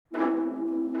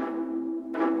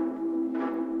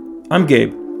I'm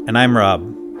Gabe. And I'm Rob.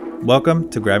 Welcome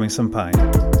to Grabbing Some Pine.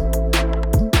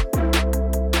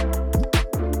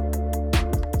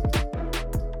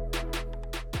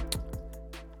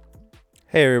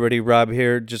 Hey everybody, Rob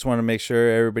here. Just want to make sure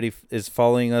everybody is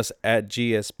following us at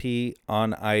GSP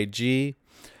on IG.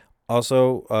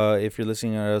 Also, if you're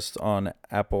listening to us on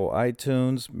Apple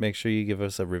iTunes, make sure you give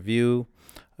us a review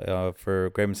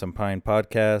for Grabbing Some Pine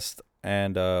podcast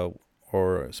and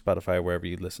or Spotify, wherever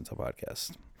you listen to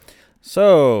podcasts.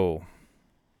 So,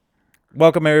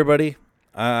 welcome everybody.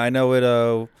 I know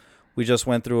it. We just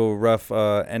went through a rough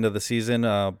end of the season,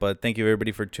 but thank you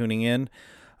everybody for tuning in.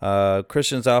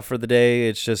 Christian's out for the day.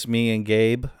 It's just me and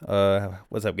Gabe.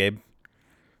 What's up, Gabe?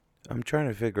 I'm trying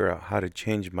to figure out how to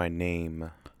change my name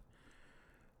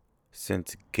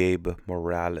since Gabe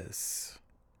Morales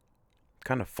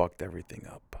kind of fucked everything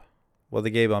up. Well,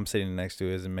 the Gabe I'm sitting next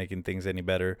to isn't making things any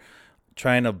better.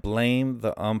 Trying to blame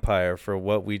the umpire for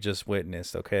what we just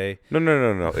witnessed, okay?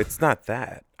 No. It's not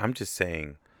that. I'm just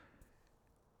saying,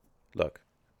 look,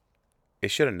 it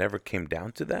should have never came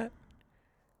down to that.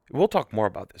 We'll talk more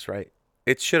about this, right?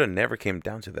 It should have never came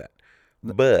down to that.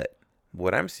 But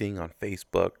what I'm seeing on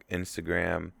Facebook,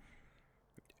 Instagram,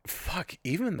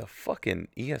 even the fucking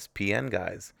ESPN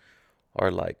guys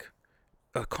are like,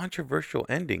 a controversial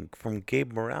ending from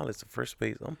Gabe Morales, the first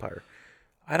base umpire.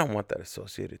 I don't want that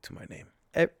associated to my name.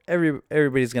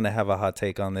 Everybody's gonna have a hot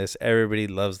take on this. Everybody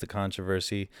loves the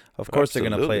controversy. Of course,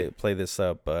 Absolutely. They're gonna play this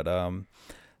up. But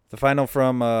the final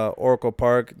from Oracle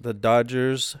Park: the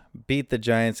Dodgers beat the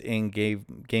Giants in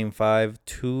Game 5,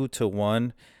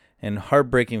 2-1, in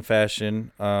heartbreaking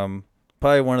fashion.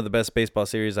 Probably one of the best baseball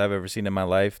series I've ever seen in my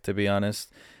life, to be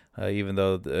honest. Even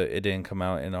though it didn't come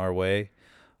out in our way.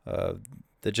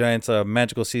 The Giants'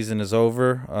 magical season is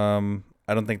over.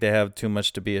 I don't think they have too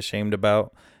much to be ashamed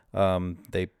about.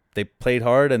 They played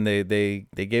hard and they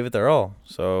gave it their all.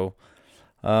 So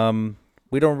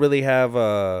we don't really have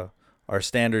our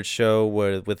standard show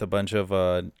with a bunch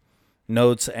of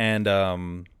notes and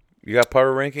you got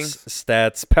power rankings,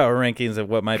 stats, power rankings of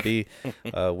what might be.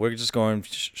 We're just going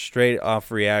straight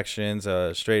off reactions,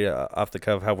 straight off the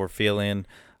cuff, how we're feeling.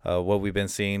 What we've been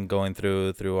seeing going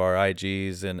through our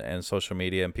IGs and social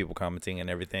media and people commenting and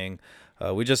everything.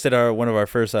 We just did one of our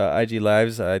first IG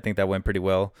lives. I think that went pretty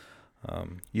well.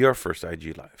 Your first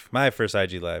IG live. My first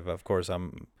IG live. Of course,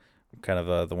 I'm kind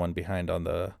of the one behind on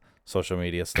the social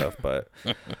media stuff. But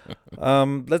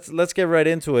let's get right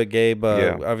into it, Gabe.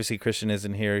 Obviously, Christian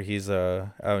isn't here. He's out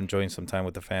enjoying some time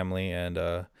with the family.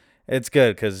 And it's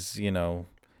good because,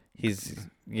 he's,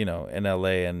 in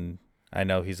LA and I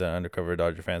know he's an undercover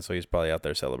Dodger fan, so he's probably out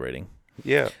there celebrating.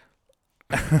 Yeah.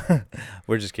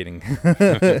 We're just kidding.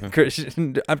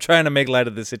 Christian, I'm trying to make light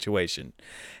of the situation.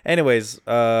 Anyways,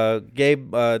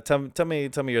 Gabe, tell me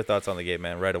your thoughts on the game,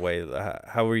 man, right away.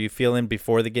 How were you feeling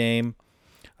before the game,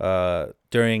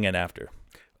 during and after?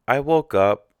 I woke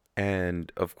up,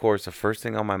 and, of course, the first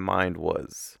thing on my mind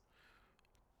was,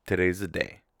 today's the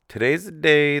day. Today's the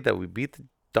day that we beat the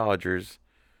Dodgers.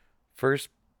 First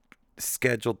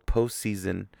scheduled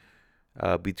postseason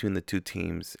between the two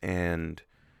teams, and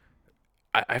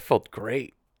I felt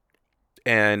great.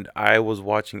 And I was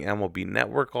watching MLB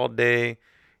Network all day,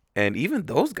 and even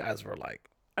those guys were like,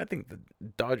 I think the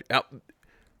Dodgers.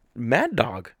 Mad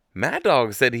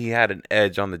Dog said he had an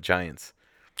edge on the Giants.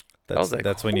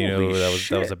 That's when you knew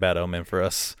that was a bad omen for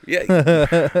us. Yeah,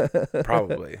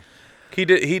 probably. He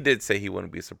did say he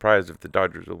wouldn't be surprised if the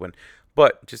Dodgers would win,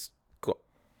 but just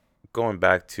going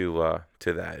back to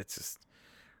that, it's just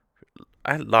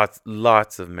I had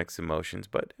lots of mixed emotions,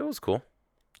 but it was cool.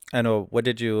 I know. What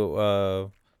did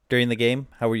you during the game?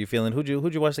 How were you feeling? Who'd you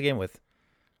watch the game with?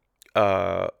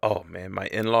 Oh man, my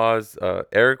in-laws.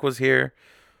 Eric was here.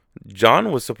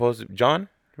 John was supposed to. John,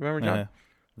 remember John?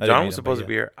 John was supposed to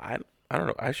be here. I don't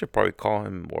know. I should probably call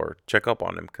him or check up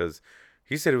on him because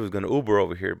he said he was going to Uber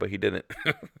over here, but he didn't.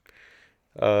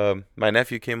 My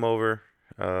nephew came over.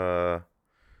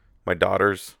 My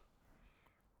daughters.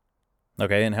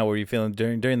 Okay, and how were you feeling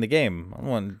during the game?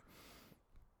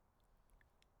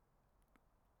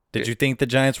 Did you think the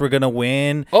Giants were gonna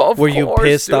win? Oh, of were course, you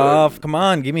pissed dude. off? Come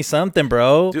on, give me something,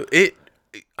 bro. Dude,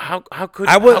 how could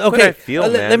I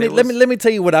feel, man? Let me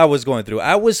tell you what I was going through.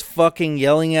 I was fucking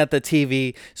yelling at the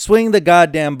TV, swing the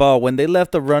goddamn ball. When they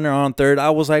left the runner on third, I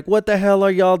was like, what the hell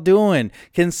are y'all doing?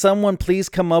 Can someone please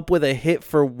come up with a hit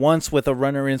for once with a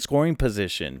runner in scoring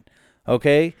position?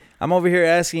 Okay? I'm over here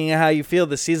asking you how you feel.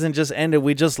 The season just ended.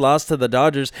 We just lost to the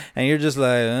Dodgers, and you're just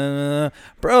like,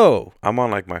 bro. I'm on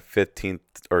like my 15th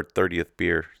or 30th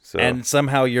beer. So. And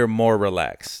somehow you're more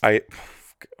relaxed.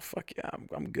 Fuck yeah,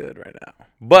 I'm good right now.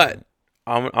 But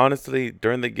Honestly,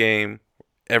 during the game,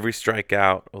 every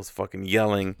strikeout I was fucking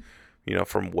yelling,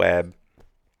 from Webb.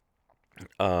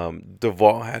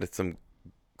 Duvall had some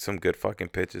good fucking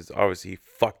pitches. Obviously, he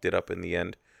fucked it up in the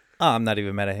end. Oh, I'm not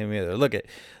even mad at him either. Look at,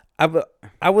 I,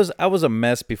 I was a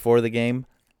mess before the game.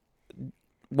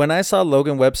 When I saw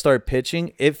Logan Webb start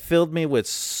pitching, it filled me with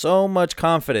so much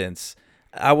confidence.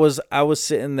 I was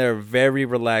sitting there very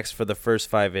relaxed for the first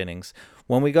 5 innings.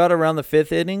 When we got around the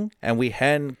 5th inning and we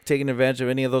hadn't taken advantage of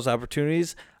any of those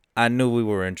opportunities, I knew we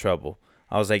were in trouble.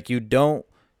 I was like, you don't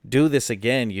do this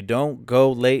again. You don't go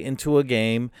late into a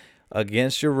game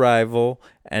against your rival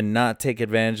and not take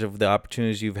advantage of the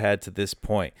opportunities you've had to this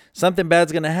point. Something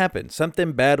bad's going to happen.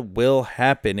 Something bad will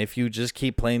happen if you just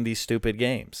keep playing these stupid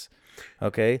games.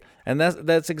 Okay, and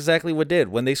that's exactly what did.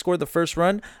 When they scored the first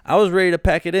run, I was ready to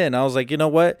pack it in. I was like, you know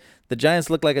what? The Giants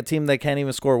look like a team that can't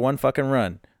even score one fucking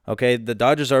run. Okay, the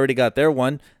Dodgers already got their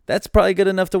one. That's probably good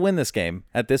enough to win this game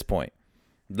at this point.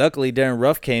 Luckily, Darren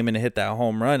Ruff came and hit that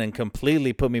home run and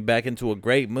completely put me back into a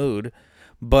great mood.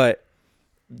 But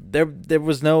there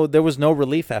was no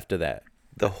relief after that.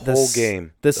 The whole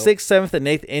game. The 6th, 7th, and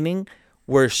 8th inning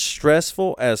were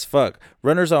stressful as fuck.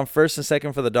 Runners on first and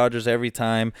second for the Dodgers every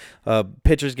time.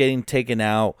 Pitchers getting taken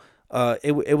out.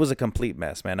 It was a complete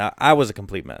mess, man. I was a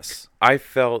complete mess. I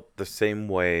felt the same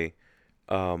way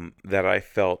that I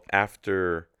felt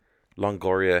after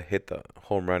Longoria hit the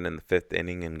home run in the 5th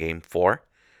inning in Game 4.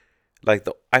 I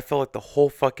felt like the whole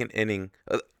fucking inning,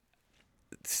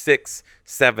 6,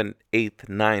 7, 8,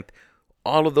 ninth,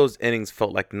 all of those innings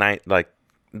felt like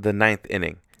the ninth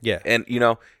inning. Yeah. And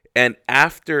and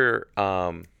after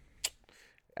Bellinger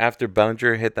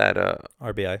hit that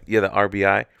RBI. the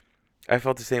RBI, I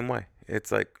felt the same way.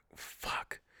 It's like,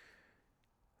 fuck.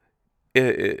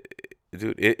 Dude,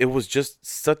 it was just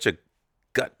such a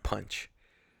gut punch,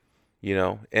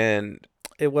 and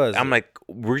It was. I'm like,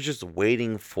 we're just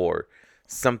waiting for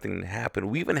something to happen.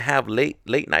 We even have late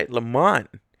night Lamont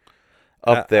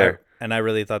up there. And I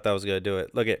really thought that was gonna do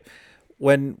it. Look at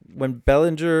when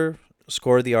Bellinger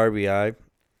scored the RBI,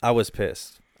 I was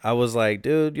pissed. I was like,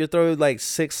 dude, you're throwing like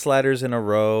 6 sliders in a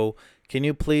row. Can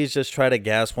you please just try to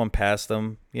gas one past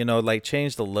them? Like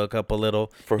change the look up a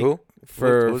little. For who?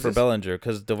 For this? Bellinger,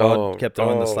 because Duvall kept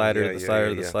throwing the slider, yeah, the slider,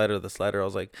 yeah, the yeah. slider, the slider. I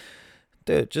was like,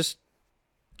 dude, just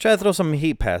try to throw some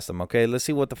heat past them, okay? Let's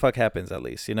see what the fuck happens at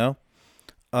least, It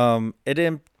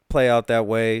didn't play out that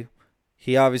way.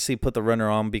 He obviously put the runner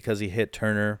on because he hit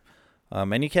Turner.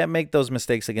 And you can't make those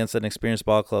mistakes against an experienced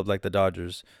ball club like the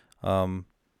Dodgers. And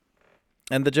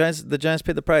the Giants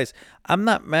paid the price. I'm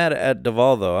not mad at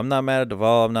Duvall, though. I'm not mad at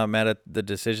Duvall. I'm not mad at the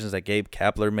decisions that Gabe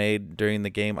Kapler made during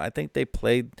the game. I think they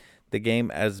played the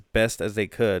game as best as they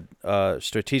could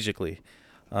strategically.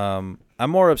 I'm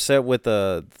more upset with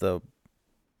the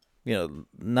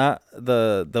not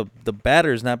the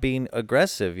batters not being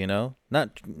aggressive,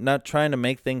 not trying to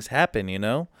make things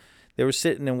happen, They were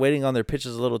sitting and waiting on their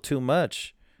pitches a little too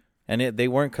much, and they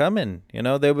weren't coming,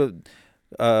 They would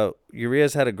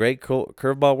Urias had a great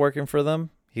curveball working for them.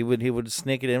 He would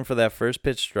sneak it in for that first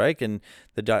pitch strike, and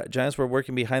the Giants were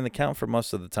working behind the count for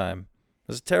most of the time. It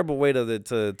was a terrible way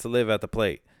to live at the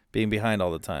plate, being behind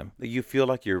all the time. You feel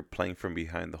like you're playing from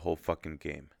behind the whole fucking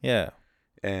game. Yeah.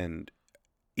 And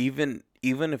even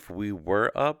if we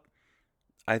were up,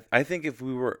 I think if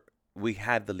we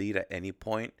had the lead at any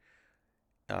point,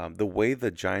 the way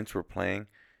the Giants were playing,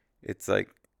 it's like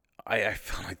I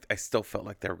still felt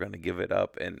like they were going to give it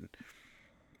up, and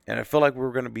I felt like we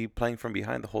were going to be playing from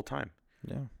behind the whole time.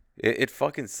 Yeah. It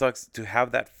fucking sucks to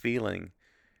have that feeling.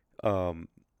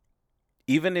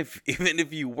 Even if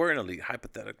you were in the lead,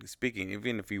 hypothetically speaking,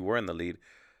 even if you were in the lead,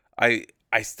 I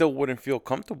still wouldn't feel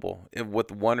comfortable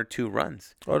with 1 or 2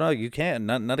 runs. Oh no, you can't.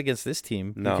 Not against this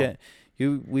team. No. You can't.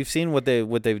 We've seen what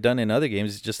they've done in other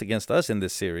games just against us in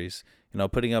this series.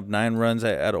 Putting up 9 runs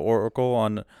at Oracle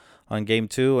on game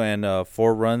 2 and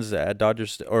 4 runs at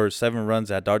Dodgers, or 7 runs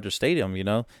at Dodger Stadium.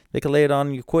 They can lay it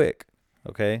on you quick.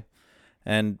 Okay,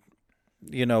 and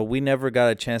we never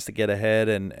got a chance to get ahead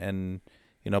and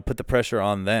put the pressure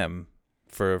on them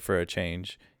for a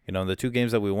change. The 2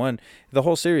 games that we won, the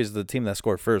whole series, the team that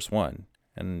scored first won.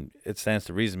 And it stands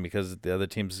to reason because the other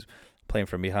team's playing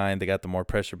from behind. They got the more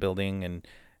pressure building,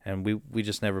 and we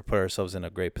just never put ourselves in a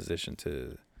great position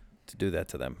to do that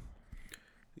to them.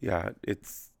 Yeah,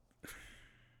 it's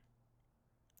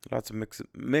lots of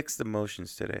mixed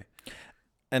emotions today.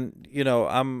 And,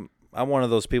 I'm one of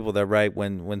those people that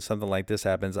when something like this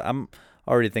happens, I'm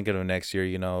already thinking of next year.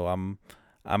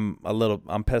 I'm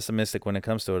pessimistic when it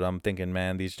comes to it. I'm thinking,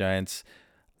 man, these Giants,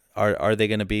 are they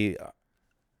going to be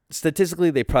statistically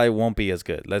they probably won't be as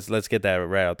good. Let's get that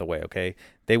right out the way, okay?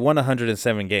 They won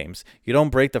 107 games. You don't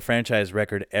break the franchise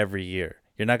record every year.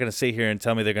 You're not going to sit here and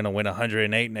tell me they're going to win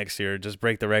 108 next year, just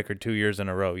break the record 2 years in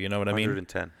a row. You know what I mean?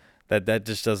 110. That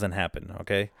just doesn't happen,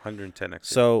 okay? 110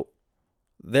 next year. So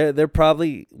they're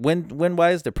probably win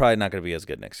wise, they're probably not going to be as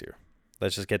good next year.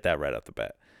 Let's just get that right off the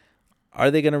bat. Are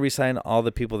they going to resign all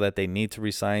the people that they need to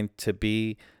resign to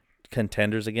be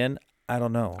contenders again? I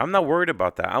don't know. I'm not worried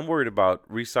about that. I'm worried about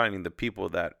re-signing the people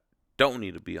that don't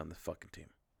need to be on the fucking team.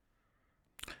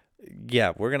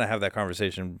 Yeah, we're going to have that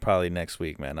conversation probably next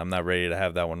week, man. I'm not ready to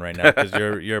have that one right now because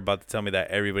you're about to tell me that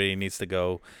everybody needs to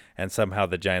go and somehow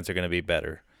the Giants are going to be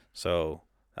better. So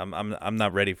I'm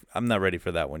not ready. I'm not ready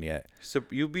for that one yet. So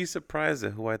you'll be surprised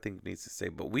at who I think needs to stay.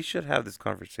 But we should have this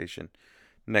conversation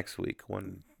next week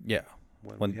when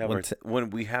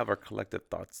we have our collective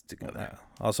thoughts together.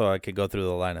 Also, I could go through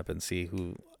the lineup and see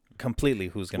who's going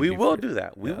to be. We will do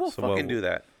that. We will fucking do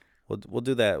that. We'll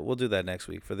do that. We'll do that next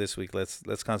week. For this week,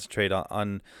 let's concentrate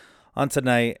on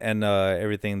tonight and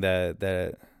everything that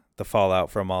the fallout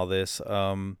from all this.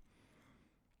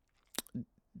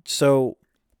 So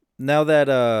now that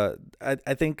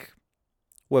I think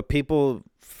what people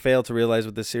fail to realize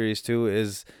with this series too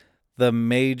is the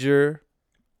major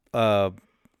kind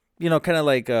of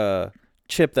like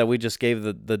chip that we just gave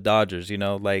the Dodgers,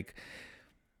 like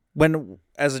when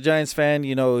as a Giants fan,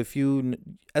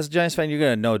 as a Giants fan, you're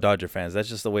going to know Dodger fans. That's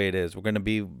just the way it is. We're going to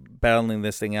be battling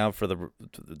this thing out for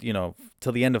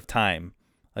till the end of time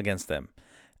against them.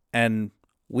 And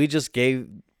we just gave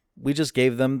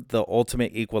them the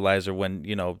ultimate equalizer when,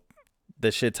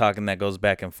 the shit talking that goes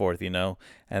back and forth,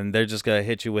 and they're just going to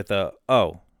hit you with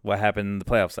what happened in the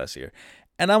playoffs last year.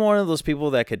 And I'm one of those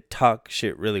people that could talk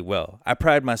shit really well. I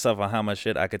pride myself on how much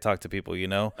shit I could talk to people,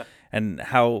 and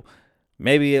how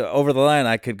maybe over the line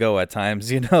I could go at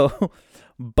times,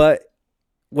 But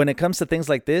when it comes to things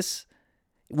like this,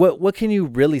 what can you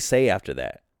really say after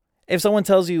that? If someone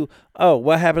tells you, "Oh,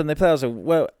 what happened in the playoffs?"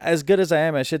 Well, as good as I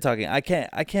am at shit talking, I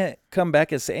can't come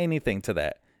back and say anything to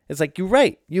that. It's like, you're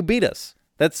right. You beat us.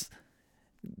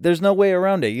 There's no way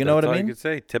around it. You know what I mean? That's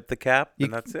all you could say. Tip the cap,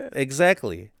 and that's it.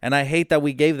 Exactly. And I hate that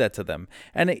we gave that to them.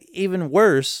 And even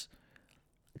worse,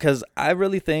 because I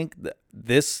really think that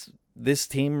this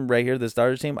team right here, this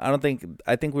Dodgers team, I think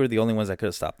we were the only ones that could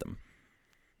have stopped them.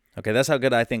 Okay, that's how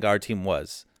good I think our team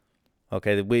was.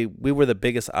 Okay, we were the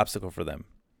biggest obstacle for them,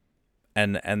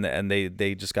 and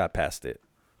they just got past it.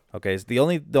 Okay, so the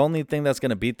only thing that's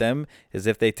gonna beat them is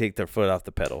if they take their foot off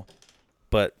the pedal.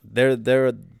 But they're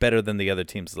better than the other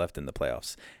teams left in the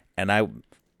playoffs, and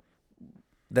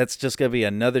that's just gonna be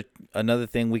another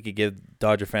thing we could give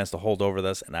Dodger fans to hold over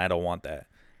us, and I don't want that.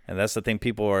 And that's the thing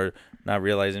people are not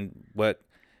realizing what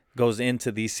goes into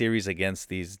these series against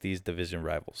these division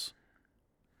rivals.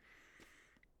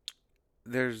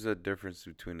 There's a difference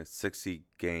between a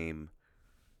 60-game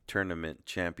tournament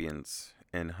champions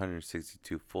and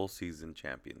 162 full season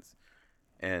champions.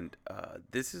 And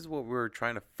this is what we're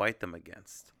trying to fight them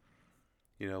against.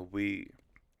 We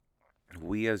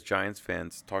as Giants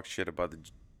fans talk shit about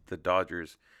the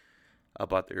Dodgers,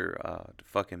 about their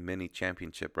fucking mini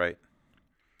championship, right?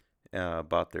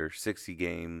 About their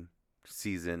 60-game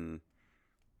season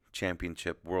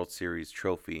championship World Series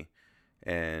trophy.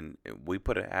 And we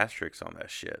put an asterisk on that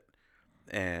shit.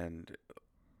 And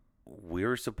we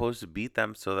were supposed to beat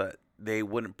them so that they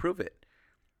wouldn't prove it.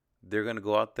 They're going to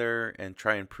go out there and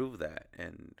try and prove that.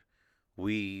 And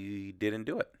we didn't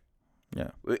do it. Yeah.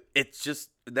 It's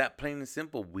just that plain and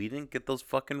simple. We didn't get those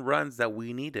fucking runs that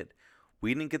we needed.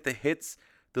 We didn't get the hits,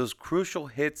 those crucial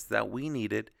hits that we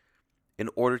needed in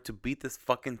order to beat this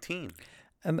fucking team.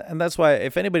 And that's why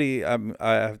if anybody, I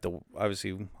have to,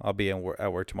 obviously I'll be at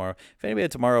work tomorrow. If anybody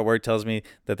tomorrow at work tells me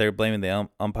that they're blaming the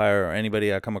umpire or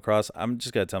anybody I come across, I'm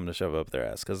just going to tell them to shove up their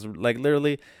ass. Because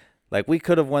literally, we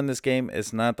could have won this game.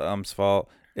 It's not the ump's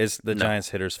fault. It's the Giants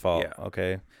hitter's fault. Yeah.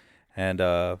 Okay. And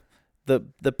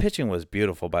the pitching was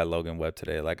beautiful by Logan Webb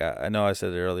today. I know I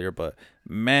said it earlier, but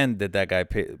man, did that guy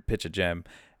pitch a gem.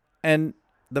 And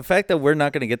the fact that we're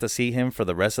not going to get to see him for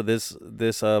the rest of this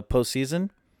postseason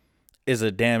is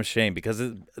a damn shame, because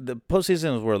the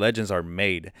postseason is where legends are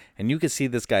made, and you can see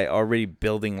this guy already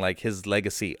building his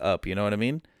legacy up. You know what I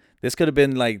mean? This could have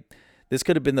been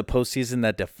the postseason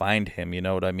that defined him. You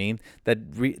know what I mean?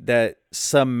 That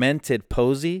cemented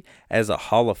Posey as a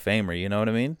Hall of Famer. You know what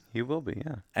I mean? He will be,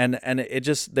 yeah. And it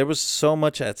just, there was so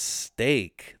much at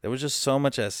stake. There was just so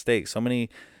much at stake. So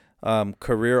many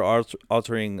career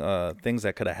altering things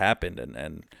that could have happened,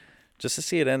 and just to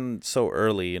see it end so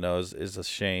early, is a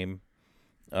shame.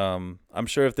 I'm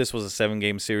sure if this was a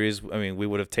 7-game series, I mean, we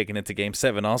would have taken it to Game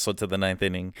 7 also to the ninth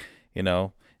inning. You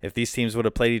know, if these teams would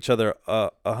have played each other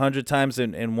 100 times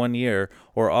in 1 year,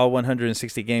 or all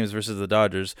 160 games versus the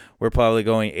Dodgers, we're probably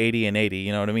going 80 and 80.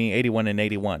 You know what I mean? 81 and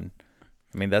 81.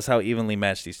 I mean, that's how evenly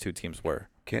matched these two teams were.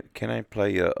 Can I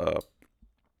play a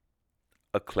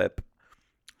clip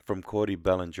from Cody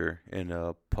Bellinger in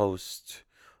a post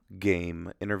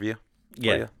game interview?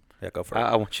 Yeah, yeah, go for it.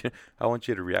 I want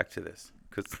you to react to this,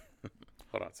 because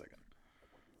hold on a second.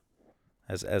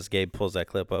 As Gabe pulls that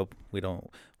clip up, we don't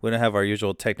have our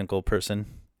usual technical person.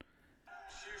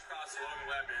 Huge props to Logan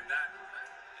Webb, man. That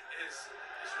is,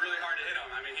 it's really hard to hit him.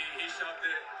 I mean, he shoved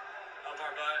it up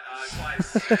our butt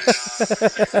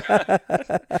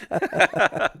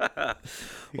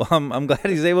twice. Well, I'm glad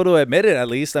he's able to admit it at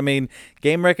least. I mean,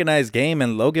 game recognized game,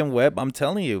 and Logan Webb, I'm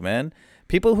telling you, man.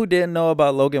 People who didn't know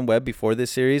about Logan Webb before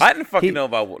this series, I didn't fucking know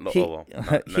about not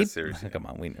series. Come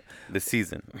on, we know The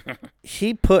season.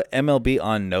 he put MLB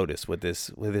on notice with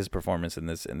his performance in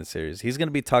this series. He's going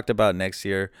to be talked about next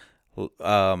year,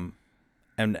 and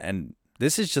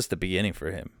this is just the beginning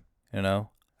for him. You know,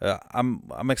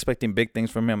 I'm expecting big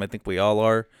things from him. I think we all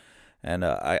are, and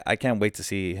I can't wait to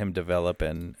see him develop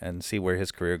and see where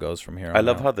his career goes from here on I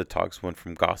love out. how the talks went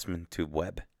from Gossman to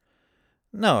Webb.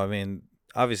 No, I mean,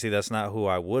 obviously that's not who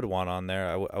I would want on there.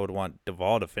 I would want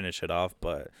Duvall to finish it off,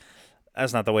 but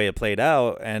that's not the way it played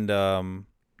out. And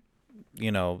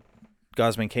you know,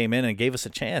 Gosman came in and gave us a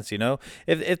chance. You know,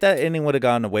 if that inning would have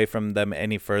gone away from them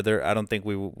any further, I don't think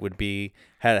we would be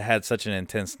had such an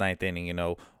intense ninth inning. You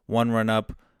know, 1 run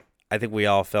up. I think we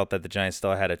all felt that the Giants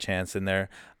still had a chance in there.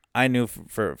 I knew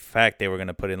for a fact they were going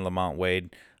to put in Lamont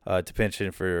Wade to pinch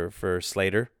in for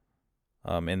Slater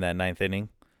in that ninth inning.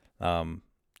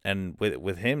 And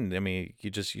with him, I mean, you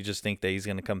just think that he's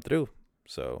going to come through.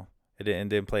 So it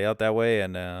didn't play out that way,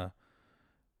 and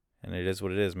it is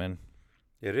what it is, man.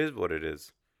 It is what it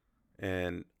is,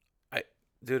 and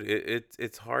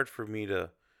it's hard for me to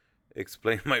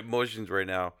explain my emotions right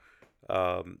now.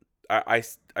 I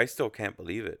still can't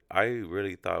believe it. I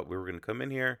really thought we were gonna come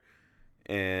in here,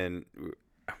 and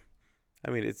I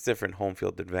mean, it's different home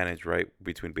field advantage, right,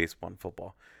 between baseball and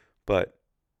football, but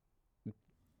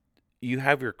you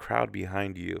have your crowd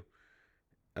behind you,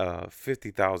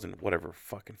 50,000 whatever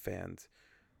fucking fans,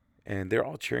 and they're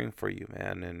all cheering for you,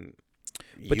 man. And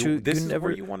you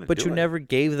never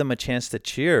gave them a chance to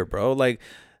cheer, bro. Like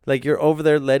you're over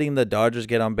there letting the Dodgers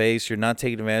get on base. You're not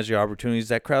taking advantage of your opportunities.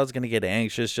 That crowd's gonna get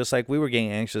anxious, just like we were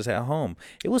getting anxious at home.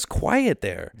 It was quiet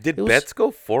there. Did Betts go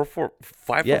 5 for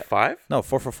 5? No,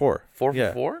 4 for 4. 4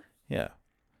 for 4? Yeah.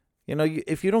 You know,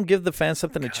 if you don't give the fans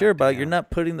something to cheer about, you're not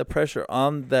putting the pressure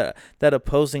on that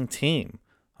opposing team.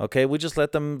 Okay, we just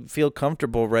let them feel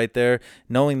comfortable right there,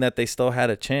 knowing that they still had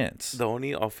a chance. The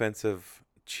only offensive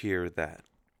cheer that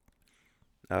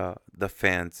the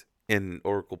fans in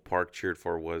Oracle Park cheered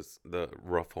for was the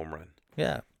rough home run.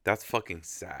 Yeah. That's fucking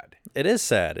sad. It is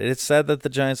sad. It's sad that the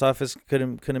Giants offense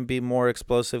couldn't be more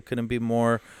explosive, couldn't be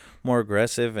more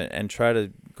aggressive and try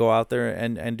to go out there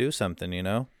and do something, you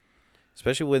know?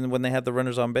 Especially when they had the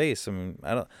runners on base. I mean,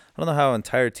 I don't know how an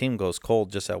entire team goes cold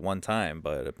just at one time,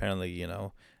 but apparently, you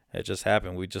know, it just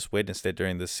happened. We just witnessed it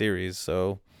during this series.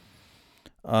 So,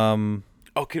 can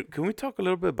we talk a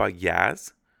little bit about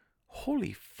Yaz?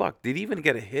 Holy fuck! Did he even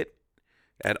get a hit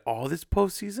at all this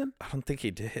postseason? I don't think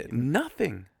he did.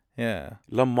 Nothing. Yeah.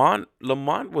 Lamont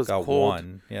was got cold.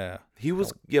 One. Yeah.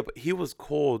 But he was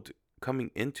cold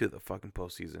coming into the fucking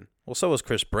postseason. Well, so was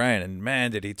Chris Bryant, and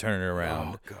man, did he turn it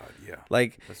around. Oh, God, yeah.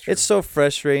 Like, it's so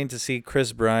frustrating to see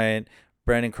Chris Bryant,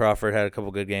 Brandon Crawford had a couple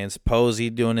good games,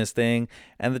 Posey doing his thing,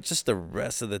 and just the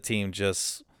rest of the team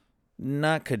just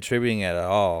not contributing at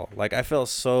all. Like, I felt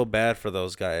so bad for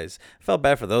those guys. I felt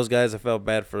bad for those guys. I felt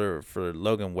bad for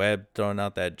Logan Webb throwing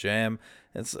out that jam.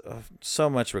 It's so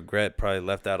much regret probably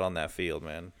left out on that field,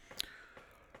 man.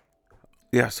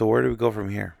 Yeah, so where do we go from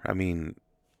here? I mean,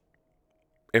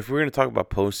 if we're going to talk about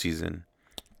postseason,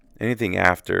 anything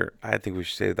after, I think we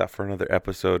should save that for another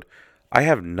episode. I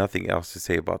have nothing else to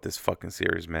say about this fucking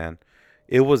series, man.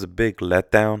 It was a big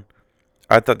letdown.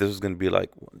 I thought this was going to be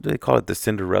like, what do they call it? The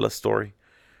Cinderella story.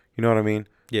 You know what I mean?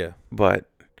 Yeah. But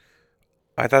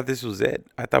I thought this was it.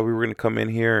 I thought we were going to come in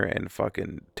here and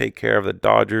fucking take care of the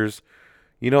Dodgers.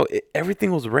 You know,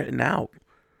 everything was written out.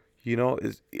 You know,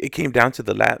 it came down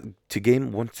to to game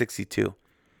 162.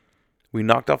 We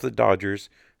knocked off the Dodgers.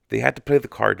 They had to play the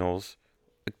Cardinals.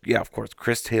 Yeah, of course.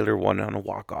 Chris Taylor won on a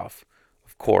walk-off.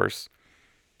 Of course.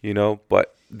 You know,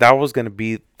 but that was going to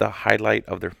be the highlight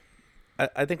of their...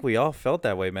 I think we all felt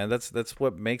that way, man. That's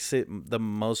what makes it the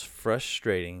most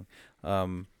frustrating.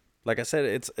 like I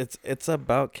said, it's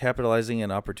about capitalizing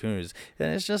in opportunities,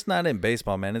 and it's just not in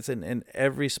baseball, man. It's in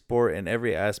every sport and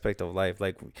every aspect of life.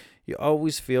 Like you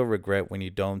always feel regret when you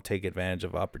don't take advantage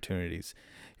of opportunities.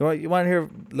 You want to hear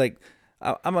like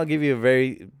I'm gonna give you a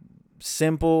very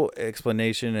simple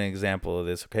explanation and example of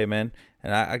this, okay, man?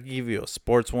 And I can give you a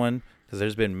sports one because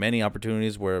there's been many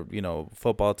opportunities where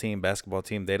football team, basketball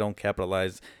team, they don't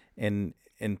capitalize in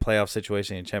playoff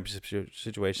situation and championship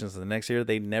situations. The next year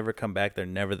they never come back. They're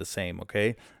never the same.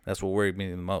 Okay, that's what worried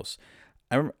me the most.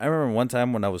 I remember one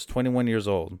time when I was 21 years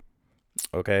old.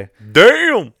 Okay,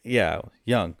 Damn. yeah,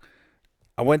 young.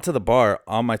 I went to the bar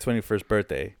on my 21st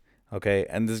birthday. Okay,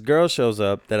 and this girl shows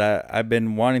up that I've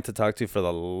been wanting to talk to for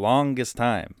the longest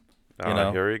time.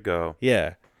 Here we go.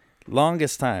 Yeah,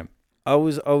 longest time.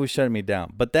 Always shutting me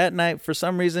down. But that night, for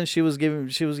some reason, she was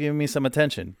giving me some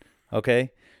attention.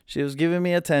 Okay, she was giving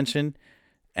me attention,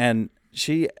 and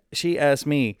she asked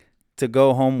me to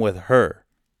go home with her.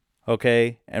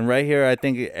 Okay, and right here, I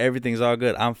think everything's all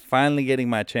good. I'm finally getting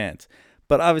my chance.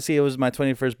 But obviously, it was my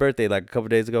 21st birthday, like a couple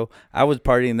days ago. I was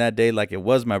partying that day like it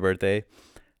was my birthday.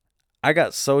 I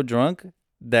got so drunk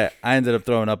that I ended up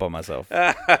throwing up on myself.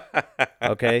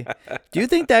 Okay, do you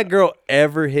think that girl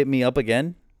ever hit me up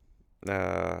again?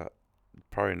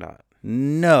 Probably not.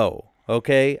 No.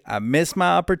 Okay, I missed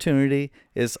my opportunity.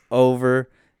 It's over.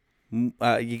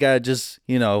 You gotta just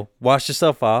wash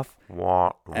yourself off and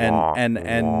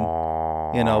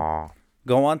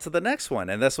go on to the next one.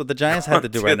 And that's what the Giants have to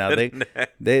do right now.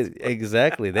 They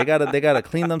gotta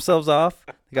clean themselves off.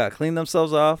 They gotta clean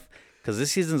themselves off because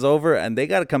this season's over and they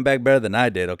gotta come back better than I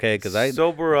did. Okay, because I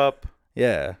sober up.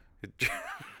 Yeah.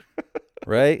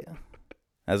 Right.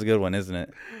 That's a good one, isn't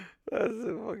it? That's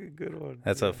a fucking good one.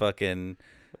 That's a fucking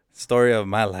story of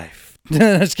my life.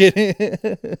 Just kidding.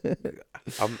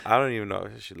 I don't even know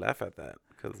if I should laugh at that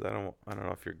because I don't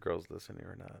know if your girl's listening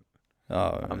or not.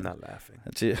 Oh, I'm not laughing.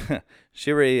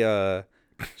 She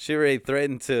already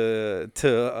threatened to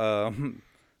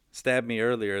stab me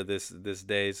earlier this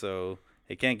day, so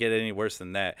it can't get any worse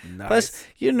than that. Nice. Plus,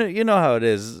 you know how it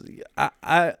is.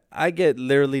 I get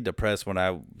literally depressed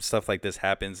when stuff like this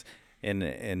happens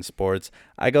in sports.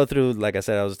 I go through, like I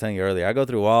said, I was telling you earlier, I go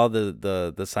through all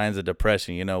the signs of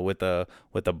depression, with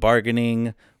the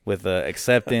bargaining, with the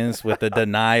acceptance, with the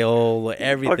denial,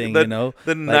 everything,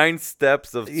 the 9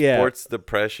 steps of sports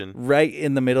depression. Right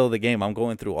in the middle of the game, I'm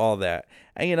going through all that.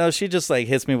 And she just like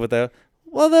hits me with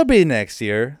well, they'll be next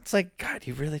year. It's like, God,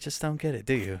 you really just don't get it,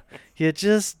 do you? You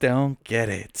just don't get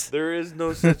it. There is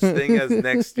no such thing as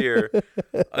next year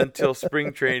until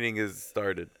spring training is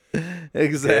started.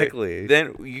 Exactly. Okay?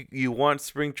 Then you want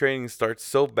spring training starts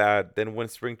so bad. Then when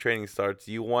spring training starts,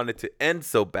 you want it to end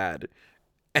so bad.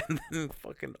 And then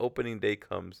fucking opening day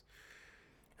comes.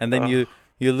 And then you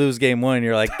lose game 1 and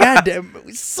you're like, God damn it,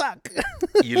 we suck.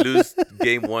 You lose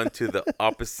game 1 to the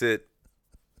opposite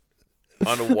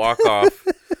on a walk-off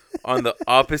on the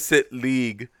opposite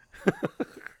league.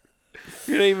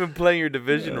 You're not even playing your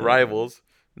division rivals.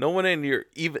 No one in your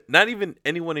not even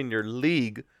anyone in your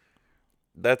league.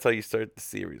 That's how you start the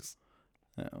series.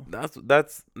 No.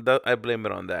 That's I blame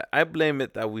it on that. I blame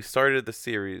it that we started the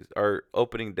series, our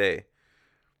opening day,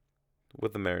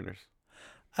 with the Mariners.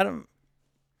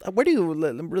 Where do you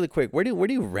really quick? Where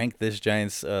do you rank this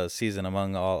Giants season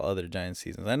among all other Giants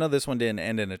seasons? I know this one didn't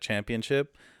end in a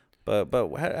championship, but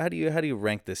how do you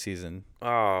rank this season?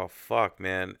 Oh fuck,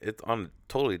 man, it's on a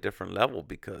totally different level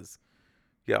because,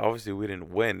 yeah, obviously we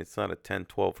didn't win. It's not a 10,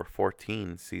 12, or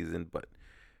 14 season, but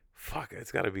fuck,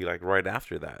 it's got to be like right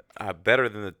after that. Better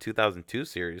than the 2002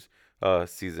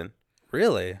 season.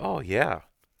 Really? Oh yeah,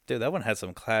 dude, that one had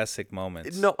some classic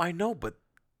moments. No, I know, but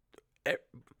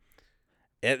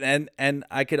and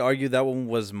I could argue that one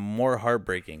was more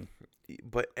heartbreaking.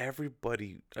 But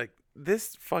everybody, like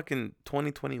this fucking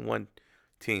 2021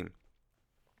 team,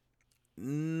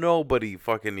 nobody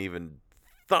fucking even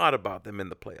thought about them in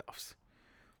the playoffs.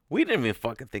 We didn't even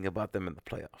fucking think about them in the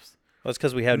playoffs. Well, it's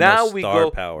because we had no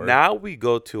star power. Now we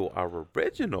go to our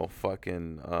original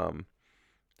fucking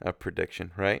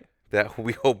prediction, right? That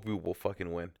we hope we will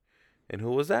fucking win. And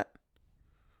who was that?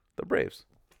 The Braves.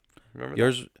 Remember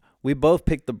yours? That? We both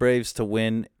picked the Braves to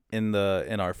win in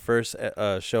our first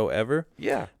show ever.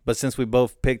 Yeah. But since we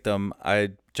both picked them,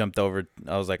 I jumped over.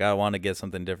 I was like, I want to get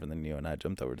something different than you, and I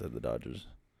jumped over to the Dodgers.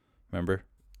 Remember?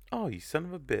 Oh, you son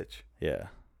of a bitch. Yeah.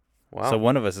 Wow. So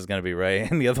one of us is going to be right,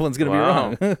 and the other one's going to be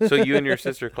wrong. So you and your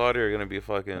sister Claudia are going to be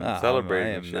fucking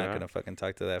celebrating. I am not going to fucking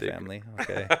talk to that family.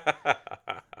 Okay.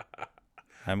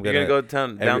 You're going to go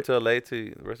down to LA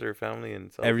to the rest of your family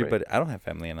and celebrate? Everybody. I don't have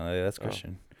family in LA. That's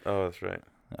Christian. Oh, that's right.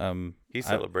 He's I-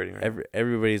 celebrating right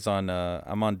everybody's on.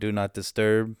 I'm on Do Not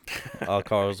Disturb. All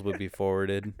calls will be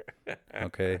forwarded.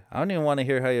 Okay. I don't even want to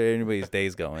hear how anybody's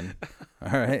day's going.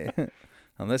 All right.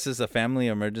 Unless it's a family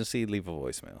emergency, leave a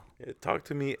voicemail. Yeah, talk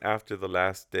to me after the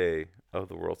last day of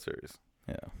the World Series.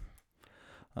 Yeah.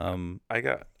 I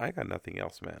got nothing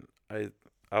else, man.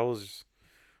 I was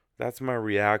that's my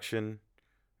reaction.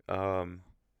 I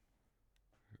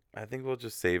think we'll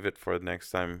just save it for the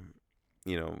next time,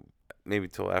 maybe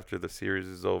till after the series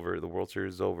is over, the World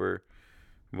Series is over.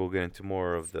 We'll get into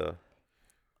more of there'll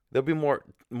be more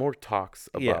talks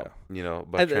about,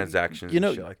 about transactions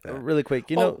and shit like that. Really quick,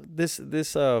 this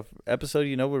episode,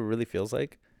 what it really feels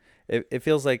like? It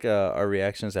feels like our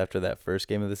reactions after that first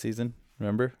game of the season.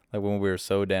 Remember, like when we were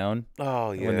so down.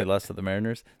 Oh yeah. When they lost to the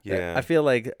Mariners. Yeah. I feel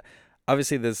like,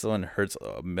 obviously, this one hurts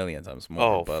a million times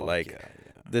more. But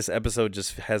this episode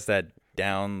just has that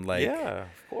down, like, yeah,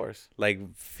 of course,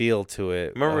 like feel to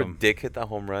it. Remember Dick hit that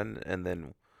home run, and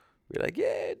then we're like,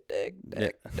 yeah, Dick.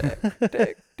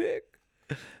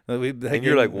 And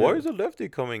you're like, why is a lefty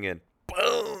coming in?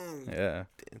 Boom. Yeah.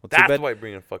 Well, that's why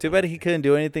bringing fucking. Too bad he couldn't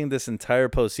do anything this entire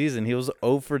postseason. He was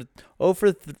 0 for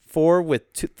 4 with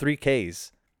 3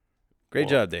 Ks. Great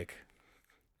job, Dick.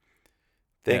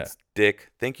 Thanks,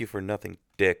 Dick. Thank you for nothing,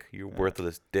 Dick. You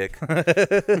worthless dick.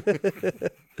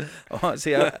 Oh,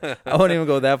 see, I won't even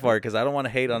go that far because I don't want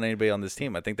to hate on anybody on this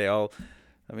team. I think they all,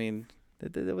 they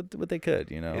did what they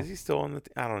could, Is he still on the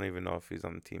I don't even know if he's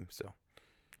on the team still.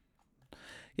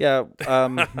 Yeah,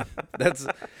 that's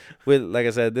like I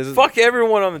said, this is fuck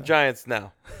everyone on the Giants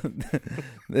now.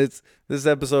 this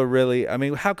episode really.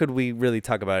 How could we really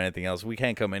talk about anything else? We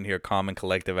can't come in here calm and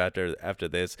collective after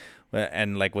this,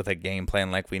 and like with a game plan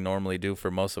like we normally do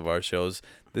for most of our shows.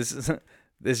 This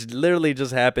literally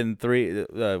just happened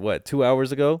 2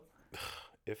 hours ago,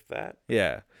 if that.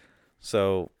 Yeah,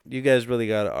 so you guys really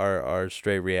got our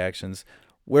straight reactions.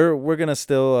 We're gonna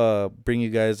still bring you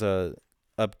guys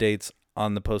updates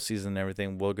on the postseason and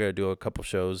everything. We're gonna do a couple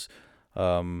shows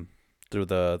through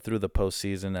the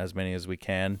postseason, as many as we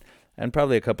can, and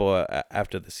probably a couple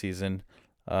after the season,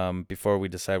 before we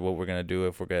decide what we're gonna do,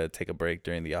 if we're gonna take a break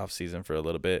during the off season for a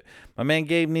little bit. My man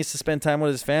Gabe needs to spend time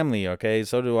with his family. Okay,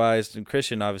 so do I.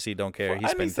 Christian obviously don't care.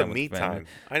 He's spending time with his family.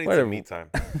 I need some me time.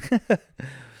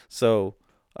 So,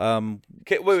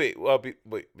 okay, wait.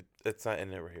 Wait. It's not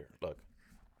in over here. Look.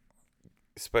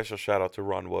 Special shout out to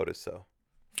Ron Wotus, though.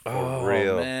 For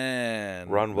real, man.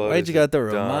 Ron Wotus. Why'd you got to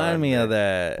remind me of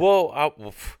that? Well,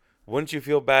 wouldn't you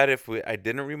feel bad if I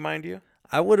didn't remind you?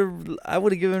 I would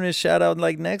have given him a shout out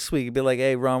like next week. Be like,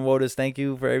 hey, Ron Wotus, thank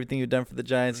you for everything you've done for the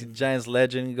Giants. Giants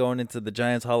legend, going into the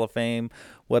Giants Hall of Fame,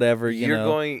 whatever.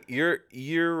 You're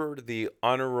the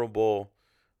honorable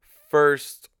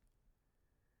first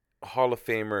Hall of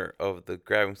Famer of the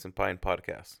Grabbing Some Pine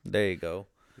podcast. There you go.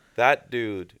 That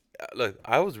dude. Look,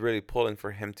 I was really pulling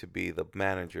for him to be the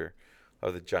manager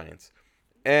of the Giants.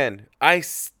 And I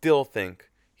still think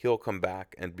he'll come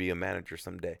back and be a manager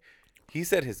someday. He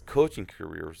said his coaching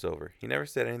career was over. He never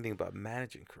said anything about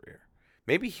managing career.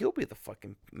 Maybe he'll be the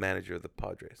fucking manager of the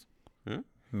Padres.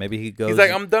 Maybe he goes. He's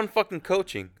like, I'm done fucking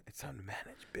coaching. It's time to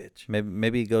manage, bitch.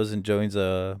 Maybe he goes and joins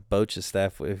Boch's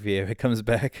staff if he ever comes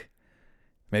back.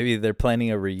 Maybe they're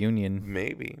planning a reunion.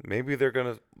 Maybe they're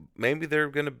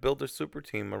gonna build a super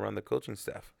team around the coaching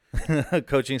staff.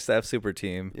 Coaching staff super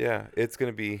team. Yeah, it's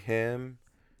gonna be him.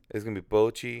 It's gonna be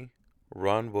Bochy,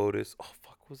 Ron Wotus. Oh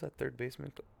fuck, what was that third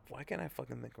baseman? Why can't I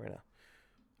fucking think right now?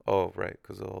 Oh right,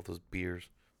 because of all those beers.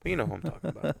 But you know who I'm talking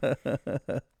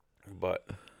about. But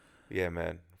yeah,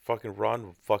 man, fucking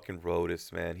Ron fucking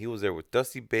Wotus, man. He was there with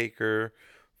Dusty Baker,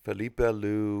 Felipe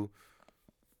Alou,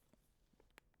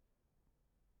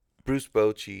 Bruce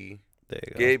Bochy,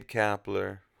 Gabe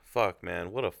Kapler. Fuck,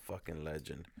 man. What a fucking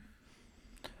legend.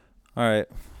 All right.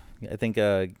 I think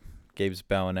Gabe's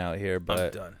bowing out here, but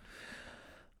I'm done.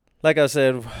 Like I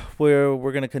said, we're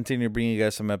going to continue to bring you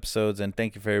guys some episodes, and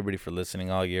thank you for everybody for listening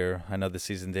all year. I know the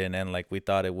season didn't end like we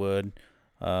thought it would,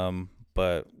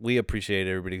 but we appreciate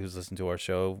everybody who's listened to our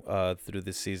show through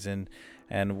this season,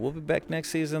 and we'll be back next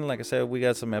season. Like I said, we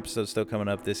got some episodes still coming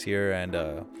up this year, and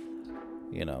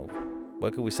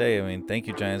what could we say? Thank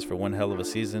you, Giants, for one hell of a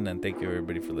season, and thank you,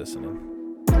 everybody, for listening.